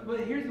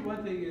 But here's the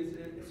one thing is,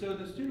 so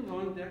the student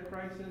loan debt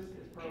crisis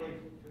is probably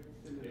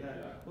fixed into that.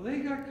 Yeah. Well, they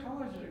got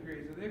college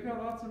degrees and they've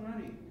got lots of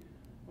money.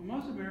 Well,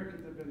 most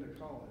Americans have been to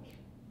college,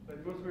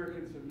 but most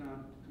Americans have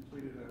not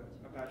completed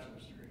a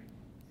bachelor's degree.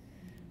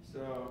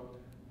 So,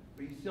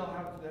 but you still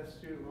have that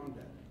student loan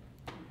debt.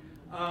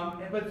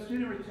 But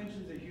student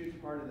retention is a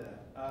huge part of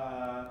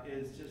that,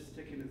 is just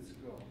sticking in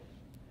school.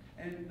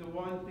 And the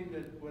one thing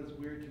that was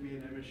weird to me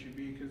in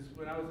MSUB, because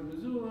when I was in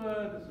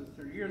Missoula, this was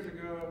 30 years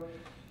ago,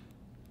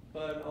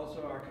 but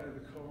also our kind of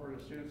the cohort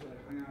of students that I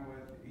hung out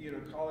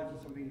with, college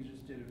is something you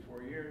just did in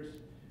 4 years.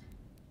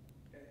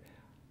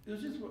 It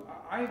was just,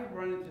 I've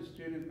run into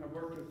students, I've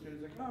worked with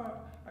students like, oh,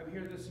 I'm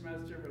here this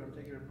semester, but I'm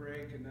taking a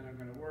break, and then I'm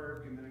going to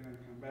work, and then I'm going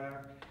to come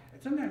back.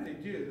 And sometimes they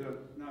do, though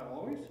not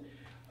always.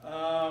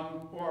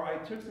 Or I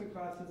took some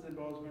classes in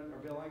Bozeman or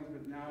Billings,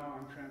 but now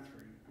I'm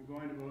transferring. I'm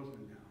going to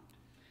Bozeman now.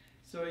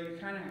 So you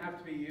kind of have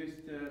to be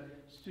used to,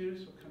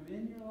 students will come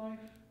in your life,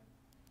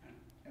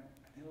 and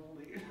they'll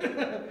leave.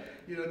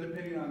 You know,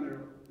 depending on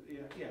their,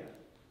 yeah.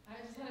 I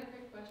just had a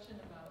quick question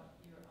about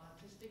your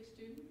autistic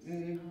students.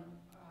 Mm-hmm.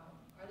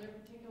 Are there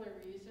particular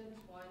reasons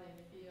why they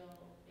feel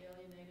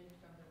alienated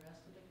from the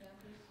rest of the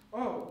campus?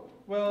 Oh,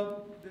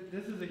 well,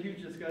 this is a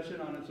huge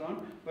discussion on its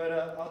own, but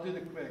I'll do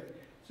the quick.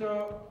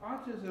 So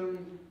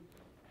autism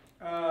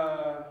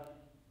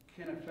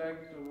can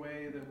affect the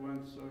way that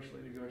one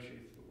socially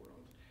negotiates the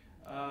world.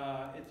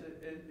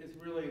 It's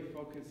really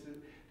focused,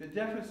 the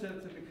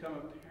deficits that become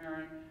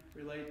apparent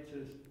relate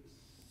to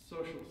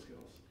social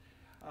skills.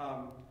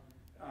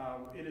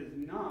 It is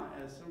not,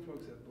 as some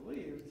folks have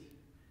believed,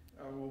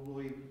 will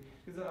believe,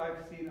 because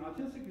I've seen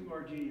autistic people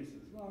are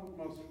geniuses. Well,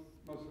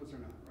 most of us are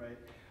not, right?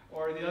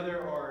 Or the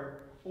other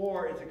are,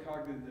 or it's a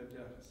cognitive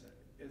deficit.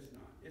 It's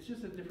not. It's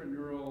just a different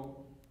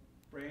neural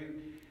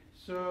brain.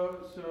 So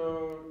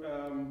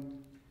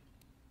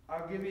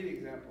I'll give you an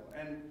example,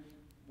 and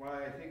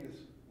why I think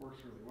this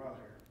works really well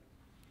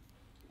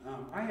here.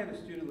 I had a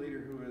student leader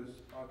who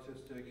was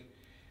autistic,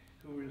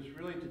 who was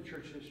really into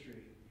church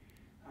history,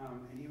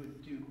 and he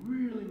would do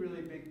really,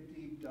 really big,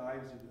 deep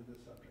dives into the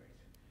subject,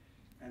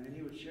 and then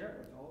he would share it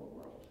with all the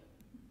world,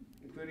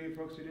 including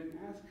folks who didn't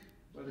ask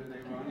whether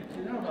they wanted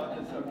to know about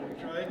the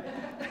subject, right?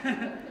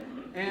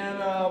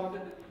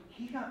 And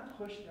he got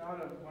pushed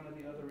out of one of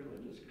the other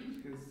religious groups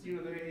because, you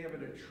know, they have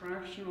an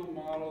attractional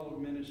model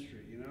of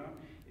ministry, you know?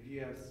 If you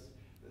have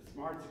the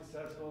smart,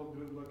 successful,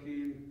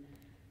 good-looking,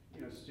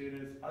 you know,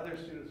 students, other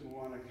students will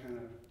want to kind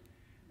of,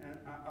 and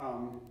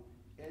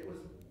it was,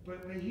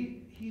 but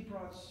he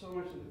brought so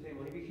much to the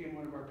table. He became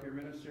one of our peer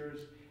ministers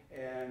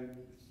and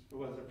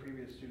was a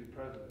previous student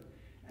president.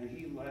 And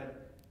he led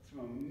some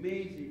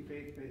amazing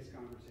faith-based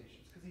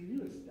conversations because he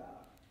knew his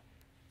stuff.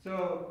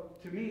 So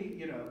to me,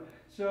 you know,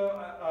 so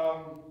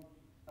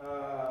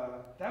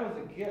that was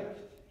a gift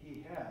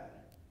he had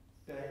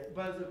that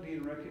wasn't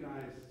being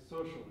recognized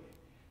socially.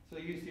 So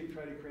you see him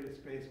try to create a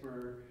space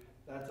where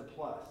that's a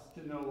plus,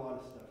 to know a lot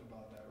of stuff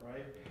about that,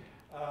 right?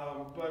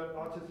 But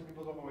autistic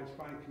people don't always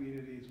find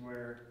communities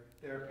where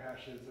their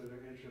passions and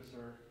their interests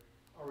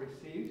are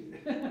received,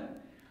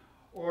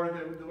 or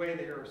the way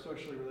they are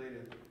socially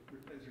related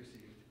is received.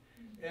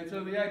 And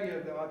so the idea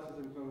of the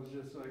autism club is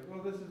just like,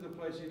 well, this is a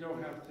place you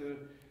don't have to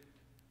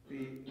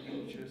be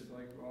anxious,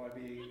 like, will I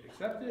be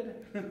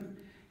accepted,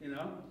 you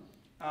know?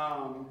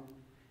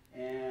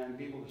 And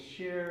be able to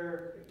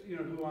share, you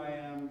know, who I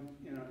am,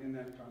 you know, in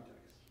that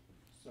context.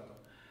 So,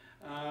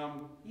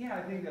 yeah,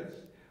 I think that's,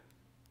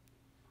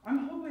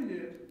 I'm hoping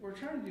that, we're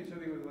trying to do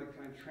something with like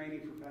kind of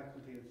training for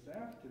faculty and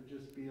staff to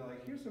just be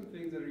like, here's some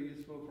things that are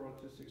useful for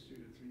autistic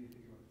students when you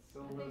think about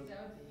I syllabus, think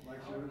that would be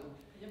lectures. helpful.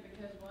 Yeah,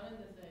 because one of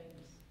the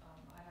things,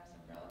 I have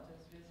some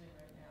relatives visiting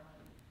right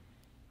now,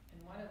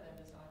 and one of them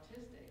is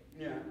autistic.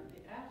 Yeah.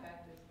 The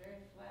affect is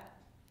very flat.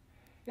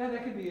 Yeah,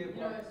 that could be a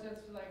You know, it's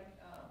just like,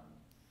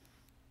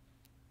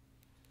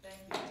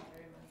 thank you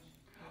very much.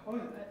 Oh,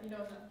 yeah. You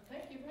know,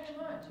 thank you very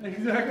much.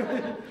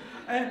 Exactly.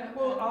 And,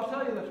 well, I'll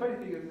tell you the funny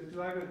thing is because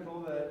I've been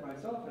told that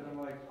myself, and I'm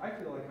like, I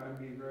feel like I'm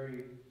being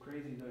very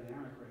crazy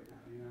dynamic right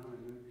now, you know,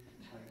 and then,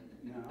 like,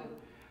 no.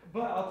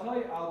 But I'll tell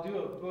you, I'll do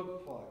a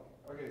book plug.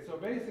 Okay, so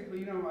basically,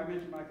 you know, I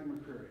mentioned Michael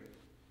McCreary,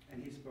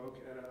 and he spoke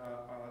at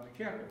the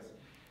campus.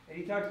 And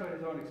he talks about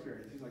his own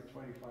experience. He's like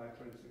 25,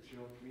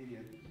 26-year-old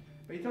comedian.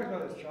 But he talks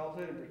about his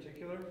childhood in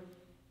particular.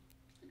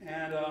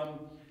 And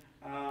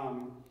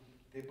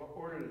they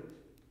ordered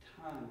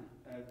a ton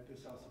at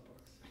this House of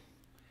Books.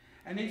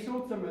 And they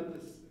sold some at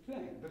this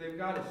thing, but they've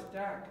got a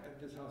stack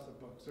at this House of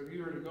Books. So if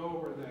you were to go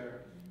over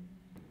there,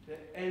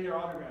 and they're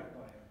autographed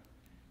by him.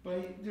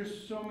 But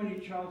there's so many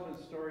childhood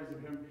stories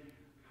of him.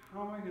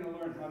 How am I going to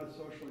learn how to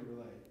socially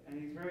relate? And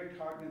he's very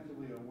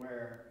cognitively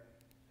aware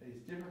that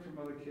he's different from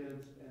other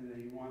kids and that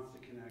he wants to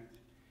connect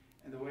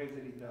in the ways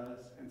that he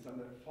does, and some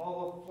that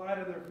fall flat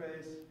on their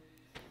face,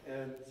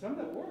 and some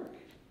that work.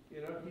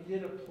 You know, he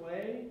did a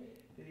play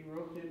that he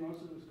wrote in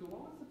most of the school.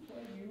 What was the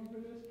play? Do you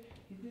remember this?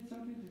 He did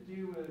something to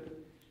do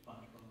with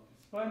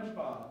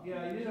SpongeBob.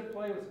 Yeah, he did a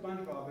play with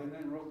SpongeBob and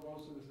then wrote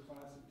most of his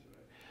class into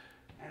it.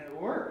 And it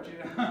worked, you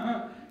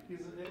know.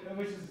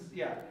 Which is,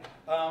 yeah.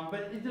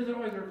 But it doesn't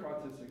always work for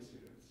autistic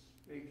students.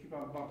 They keep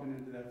on bumping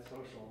into that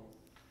social.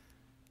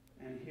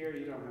 And here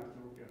you don't have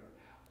to, you know.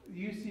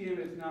 UCM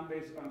is not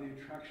based on the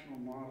attractional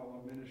model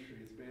of ministry.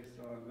 It's based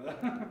on the,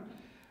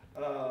 I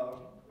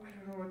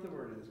don't know what the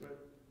word is,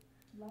 but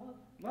love.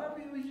 Love,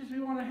 we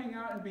want to hang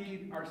out and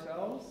be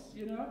ourselves,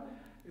 you know?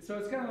 So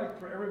it's kind of like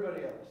for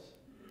everybody else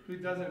who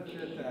doesn't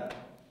fit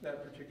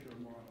that particular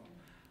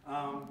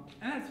model.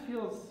 And it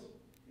feels,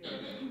 you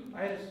know,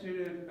 I had a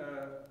student,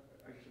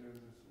 actually it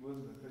was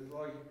Elizabeth, but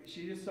like,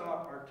 she just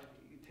saw our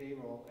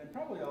table and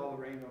probably all the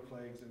rainbow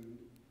flags and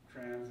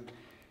trans, and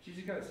she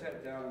just kind of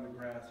sat down in the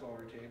grass while we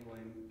were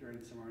tabling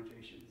during some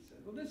orientation and said,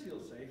 well, this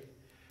feels safe.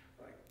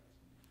 Like,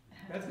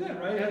 that's good,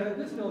 right?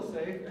 This feels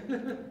safe.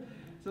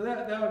 So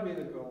that would be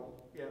the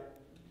goal, yeah.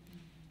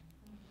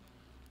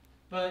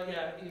 But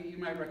yeah, you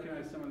might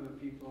recognize some of the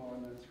people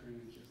on the screen,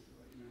 just to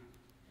let you know,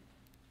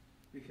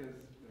 because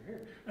they're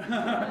here.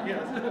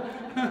 Yes.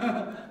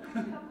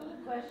 A couple of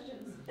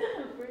questions.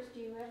 First, do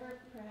you ever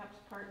perhaps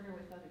partner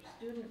with other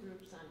student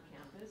groups on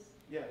campus?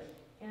 Yes.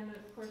 And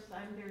of course,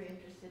 I'm very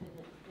interested in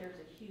it. There's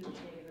a huge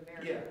Native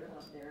American Yeah.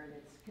 club there, and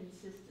it's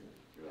consistent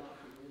throughout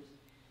the years.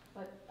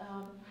 But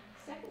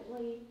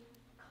secondly,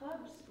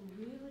 clubs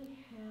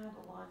really have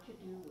a lot to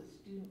do with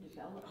student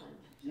development.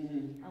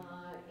 Mm-hmm.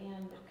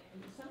 And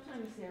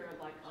sometimes they're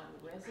like on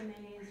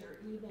resumes or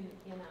even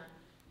in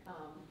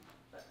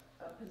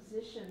a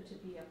position to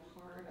be a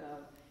part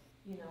of,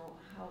 you know,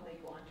 how they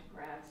go on to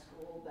grad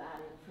school.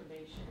 That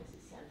information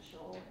is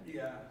essential.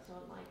 Yeah. So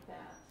like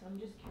that. So I'm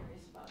just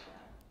curious about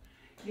that.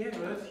 Yeah,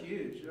 well, that's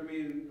huge. I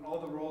mean, all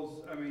the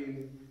roles,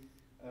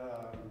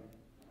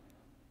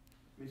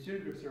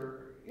 student groups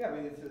are, yeah, I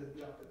mean,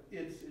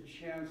 it's a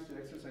chance to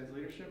exercise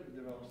leadership and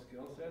develop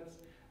skill sets,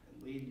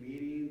 and lead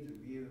meetings,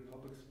 and be the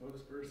public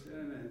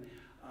spokesperson, and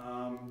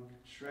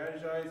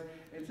strategize.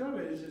 And some of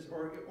it is just,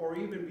 or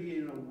even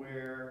being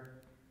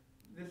aware,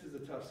 this is a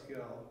tough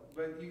skill,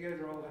 but you guys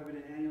are all having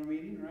an annual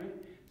meeting, right?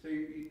 So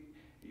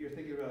you're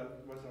thinking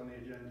about what's on the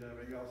agenda,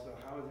 but you also,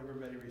 how is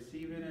everybody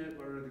receiving it?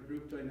 What are the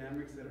group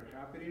dynamics that are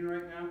happening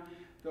right now?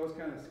 Those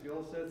kind of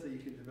skill sets that you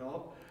can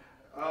develop.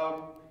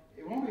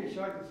 It won't be a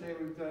shock to say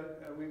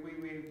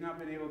we've not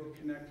been able to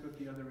connect with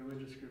the other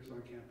religious groups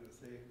on campus.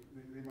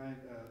 They might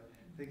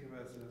think of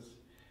us as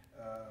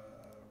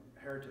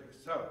heretics.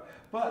 So,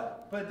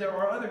 but there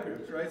are other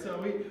groups, right? So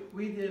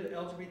we did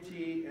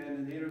LGBT,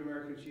 and the Native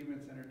American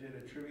Achievement Center did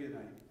a trivia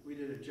night. We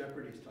did a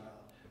Jeopardy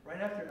style right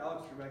after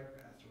Alex Trebek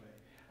passed away.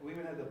 We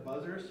even had the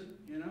buzzers,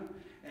 you know,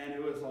 and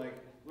it was like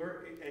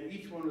and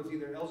each one was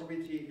either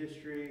LGBT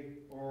history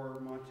or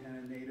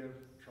Montana Native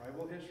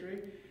tribal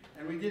history,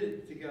 and we did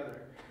it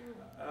together.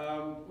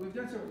 We've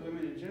done some with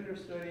women in gender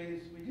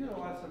studies. We do a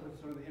lot of stuff with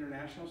some of the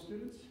international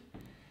students.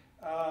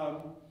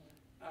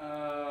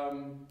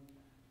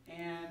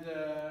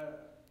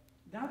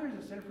 Now there's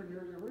a Center for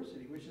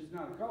Neurodiversity, which is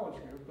not a college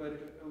group,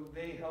 but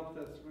they helped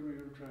us when we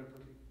were trying to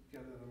put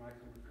together the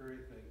Michael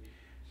McCurry thing.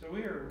 So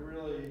we are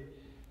really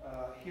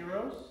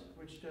Heroes,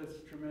 which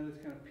does tremendous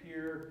kind of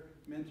peer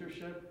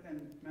mentorship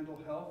and mental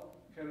health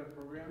kind of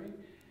programming.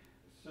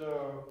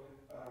 So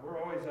we're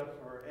always up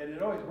for it, and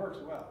it always works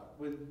well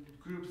when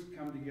groups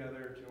come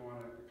together to want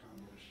to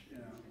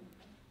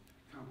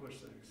accomplish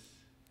things.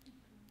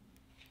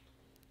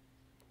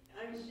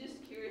 I was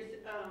just curious,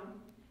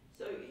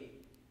 so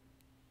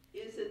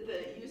is it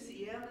that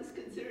UCM is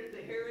considered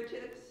the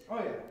heretics? Oh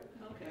yeah.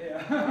 Okay.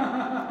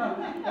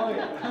 Yeah. Oh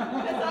yeah.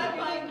 Because I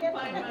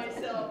find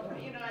myself,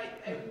 you know,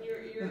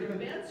 your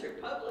events are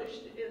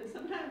published, and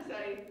sometimes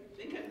I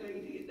think I'm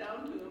going to get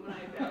down to them, and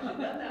I've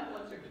actually done that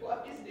once or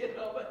twice, you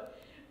know, but,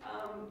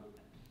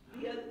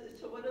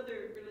 so what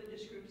other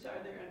religious groups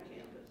are there on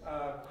campus?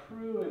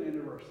 Crew and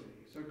University.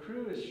 So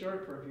Crew is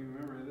short for, if you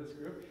remember this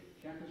group,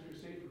 Campus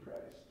Crusade for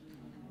Christ.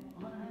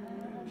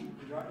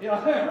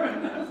 Yeah,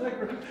 that's like,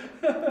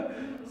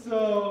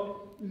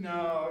 so,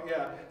 no,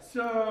 yeah.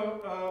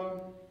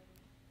 So,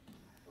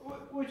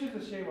 which is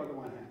a shame on the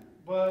one hand.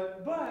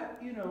 But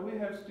you know, we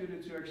have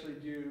students who actually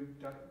do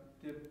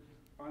dip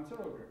on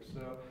several groups.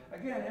 So,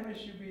 again,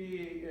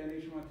 MSUB and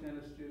Eastern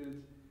Montana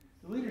students,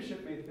 the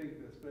leadership may think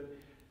this, but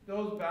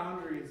those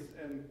boundaries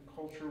and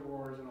culture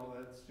wars and all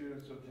that,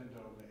 students don't tend to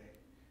obey.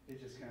 They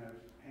just kind of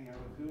hang out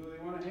with who they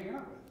want to hang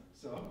out with.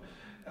 So,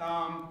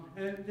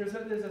 and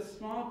there's a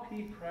small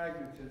p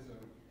pragmatism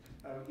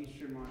of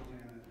Eastern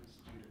Montana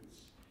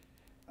students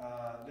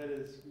that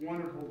is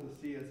wonderful to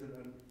see as it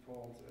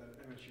unfolds at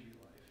MSUB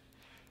life.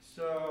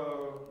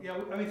 So yeah,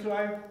 I mean, so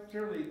I've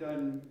certainly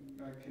done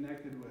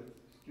connected with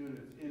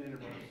students in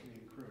InterVarsity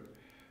and Crew,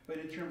 but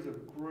in terms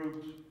of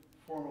groups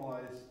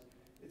formalized,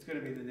 it's going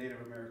to be the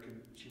Native American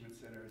Achievement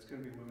Center. It's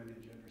going to be Women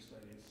in Gender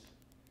Studies.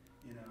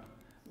 You know,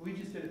 we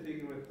just did a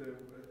thing with the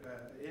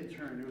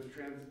intern. It was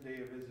Trans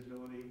Day of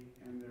Visibility,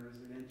 and there was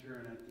an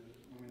intern at the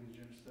Women in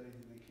Gender Studies,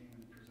 and they came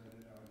and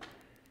presented on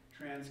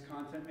trans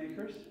content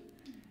makers.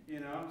 You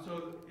know,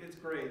 so it's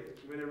great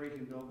whenever we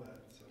can build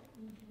that. So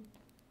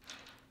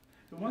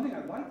the one thing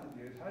I'd like to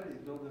do is how do you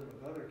build it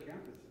with other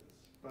campuses?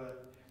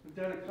 But we've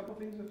done a couple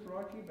things with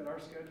Rocky, but our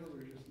schedules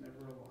are just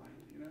never aligned.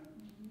 You know,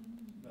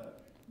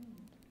 but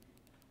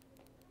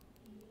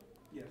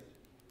yes.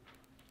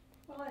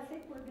 Well, I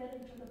think we're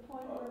getting to the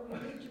point where we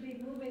need to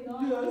be moving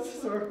on.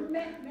 Yes, sorry.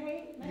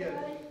 May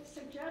Yes. I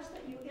suggest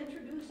that you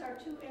introduce our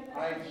two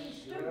I MSUB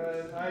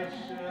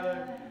students?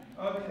 should.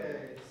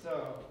 Okay,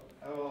 so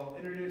I will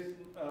introduce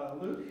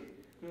Luke,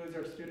 who is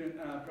our student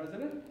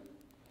president,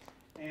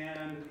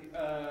 and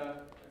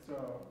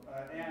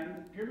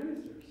and peer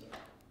minister. So,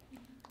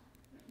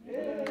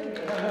 yay!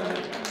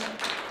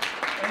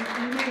 And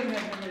you may have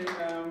met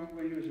him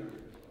when he was younger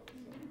as well.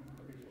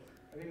 So, before.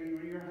 I think when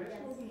you were in high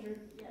school, was you?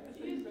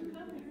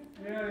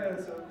 Yeah.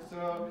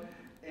 So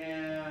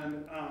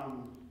and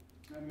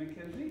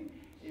Mackenzie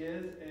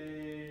is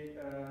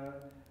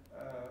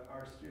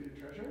our student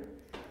treasurer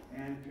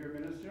and peer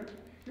minister.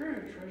 You're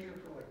a treasurer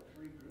for like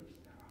 3 groups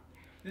now.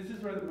 This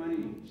is where the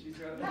money, she's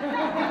got.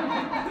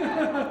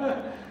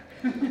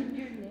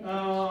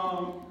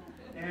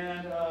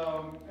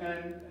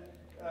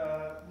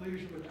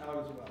 Leadership with OUT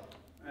as well.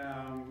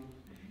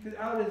 Because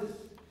OUT is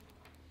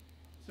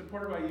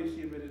supported by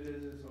UC, but it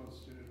is its own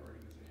student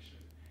organization.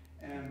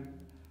 And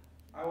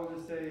I will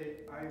just say,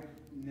 I've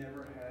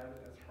never had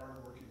as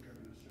hardworking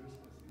administrators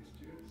as these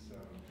students, so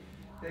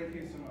thank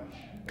you so much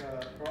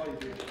for all you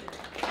do.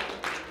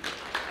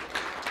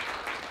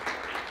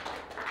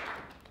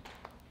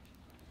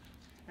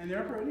 And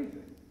they're up for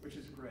anything, which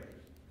is great.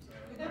 So,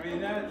 I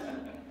mean,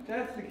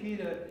 that's the key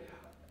to,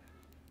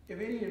 if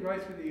any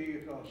advice for the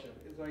UU Fellowship,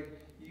 is like,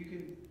 you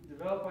can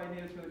develop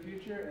ideas for the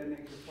future and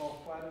it can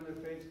fall flat on their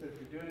face, but if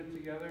you're doing it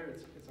together,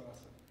 it's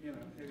awesome. You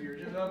know, if you're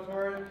just up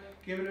for it,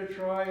 give it a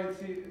try and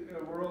see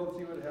a whirl and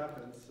see what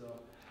happens. So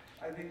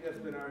I think that's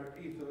been our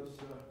ethos.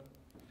 So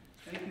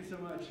thank you so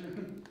much.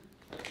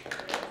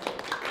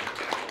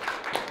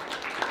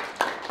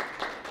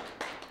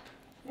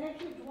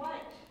 Thank you,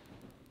 Dwight.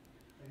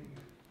 Thank you.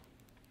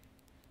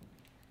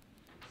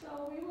 So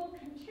we will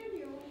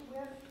continue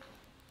with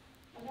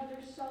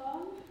another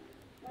song,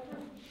 number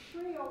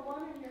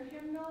 301 in your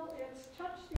hymnal. It's Touch the